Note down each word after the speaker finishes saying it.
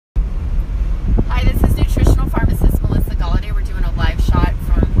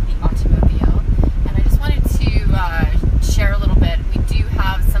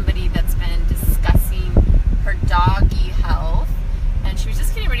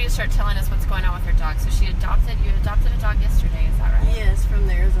ready to start telling us what's going on with her dog. So you adopted a dog yesterday, is that right? Yes, from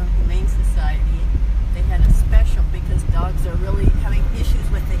the Arizona Humane Society. They had a special because dogs are really having issues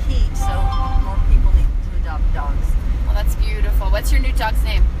with the heat, so more people need to adopt dogs. Well, that's beautiful. What's your new dog's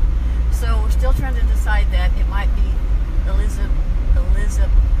name? So we're still trying to decide that. It might be Elizabeth,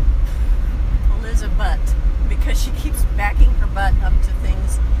 because she keeps backing her butt up to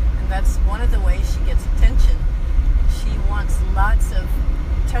things, and that's one of the ways she gets attention. She wants lots of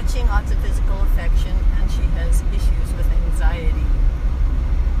touching, lots of physical affection, and she has issues with anxiety.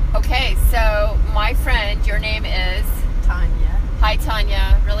 Okay, so my friend, your name is? Tanya. Hi,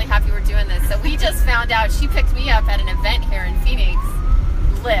 Tanya. Really happy we're doing this. So we just found out she picked me up at an event here in Phoenix,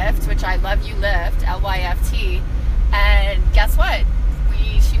 Lyft, which I love you, Lyft, L-Y-F-T. And guess what?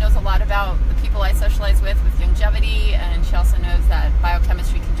 She knows a lot about the people I socialize with longevity, and she also knows that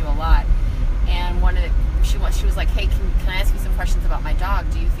biochemistry can do a lot. And she was like, hey, can I ask you some questions about my dog?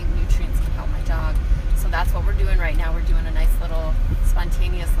 Do you think nutrients can help my dog? So that's what we're doing right now. We're doing a nice little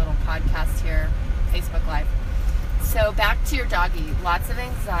spontaneous little podcast here, Facebook Live. So back to your doggie, lots of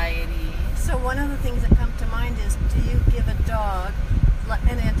anxiety. So one of the things that come to mind is, do you give a dog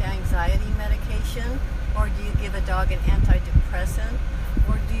an anti-anxiety medication, or do you give a dog an antidepressant,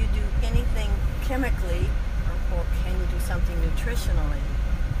 or do you do anything chemically, or can you do something nutritionally?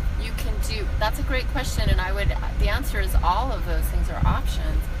 You can do, that's a great question, and the answer is all of those things are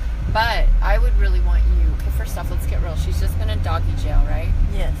options, but I would really want you, okay, first off, let's get real. She's just been in doggy jail, right?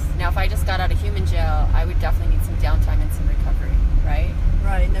 Yes. Now, if I just got out of human jail, I would definitely need some downtime and some recovery, right?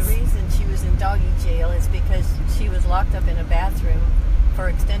 Right, and the reason she was in doggy jail is because she was locked up in a bathroom for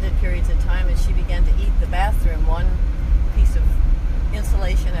extended periods of time, and she began to eat the bathroom, one piece of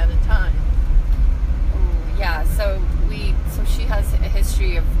insulation at a time. Ooh, yeah, so she has a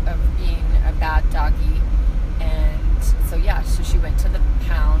history of being a bad doggy, and so she went to the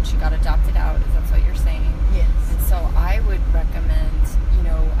pound, she got adopted out, is that what you're saying? Yes. And so I would recommend,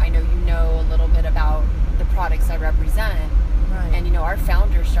 I know you know a little bit about the products I represent, right. And our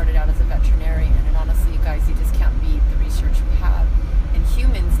founder started out as a veterinarian, and honestly, you guys, you just can't beat the research we have. And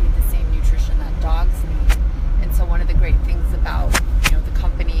humans need the same nutrition that dogs need. And so one of the great things about, the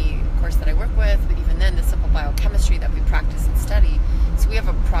company, of course, that I work with, but even then, the simple biochemistry that we practice and study. So we have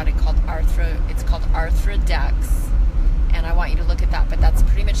a product called it's called Arthrodex, and I want you to look at that, but that's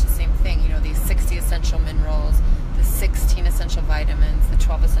pretty much the same thing. These 60 essential minerals, the 16 essential vitamins, the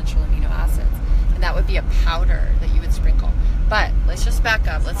 12 essential amino acids, and that would be a powder that you would sprinkle. But let's just back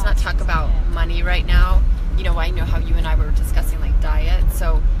up. Let's not talk about money right now. I know how you and I were discussing diet.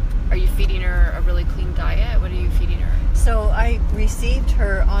 So are you feeding her a really clean diet? What are you feeding her? So I received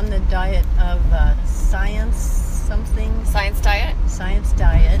her on the diet of Science diet,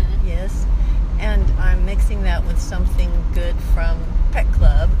 Mm-hmm. Yes. And I'm mixing that with something good from Pet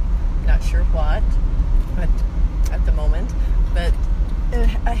Club, not sure what, but at the moment, but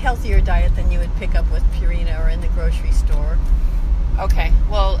a healthier diet than you would pick up with Purina or in the grocery store. Okay,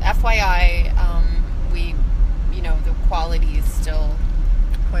 well, FYI, the quality is still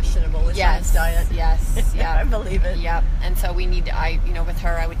questionable with Science diet. Yes, yeah. I believe it. Yep. And so we need with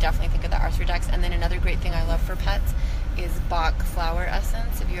her, I would definitely think of the Arthrodex. And then another great thing I love for pets is Bach flower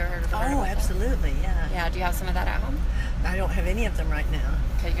essence. Have you ever heard of that? Oh, absolutely, yeah. Yeah, do you have some of that at home? I don't have any of them right now.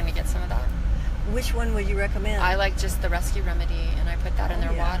 Okay, you're going to get some of that? Which one would you recommend? I like just the Rescue Remedy, and I put that in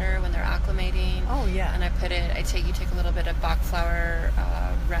their water when they're acclimating. Oh, yeah. And you take a little bit of Bach flower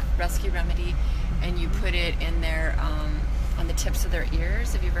Rescue Remedy, and you put it in their on the tips of their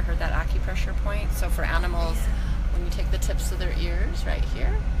ears. Have you ever heard that acupressure point? So for animals, when you take the tips of their ears right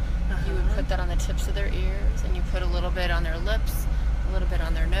here, you would put that on the tips of their ears, and you put a little bit on their lips, a little bit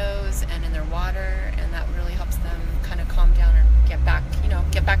on their nose, and in their water, and that really helps them kind of calm down and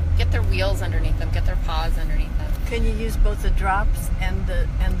get their wheels underneath them, get their paws underneath them. Can you use both the drops and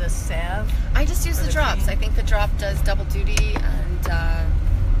the salve? I just use the drops. I think the drop does double duty, and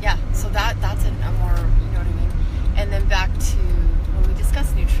so that's a more, you know what I mean. And then back to when we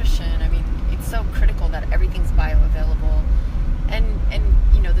discuss nutrition, I mean, it's so critical that everything's bioavailable, and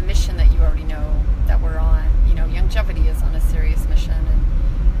the mission that you already know that we're on. Longevity is on a serious mission,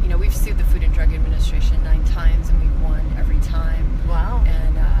 and we've sued the Food and Drug Administration 9 times, and we've won every time. Wow.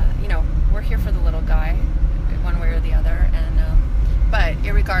 And we're here for the little guy, one way or the other. And but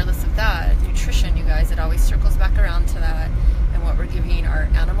irregardless of that, nutrition, you guys, it always circles back around to that. And what we're giving our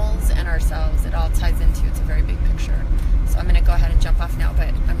animals and ourselves, it all ties into. It's a very big picture. So I'm going to go ahead and jump off now,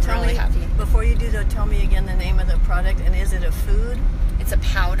 but I'm really happy. Before you do that, tell me again the name of the product, and is it a food? It's a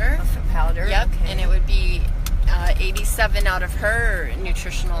powder. A powder. Yep. Okay. And it would be 87 out of her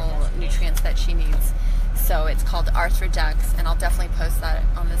nutritional nutrients that she needs. So it's called Arthrodex, and I'll definitely post that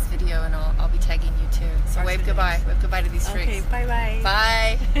on this video, and I'll be tagging you too. So wave goodbye. Wave goodbye to these freaks. Okay, bye-bye.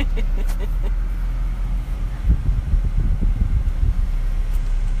 Bye.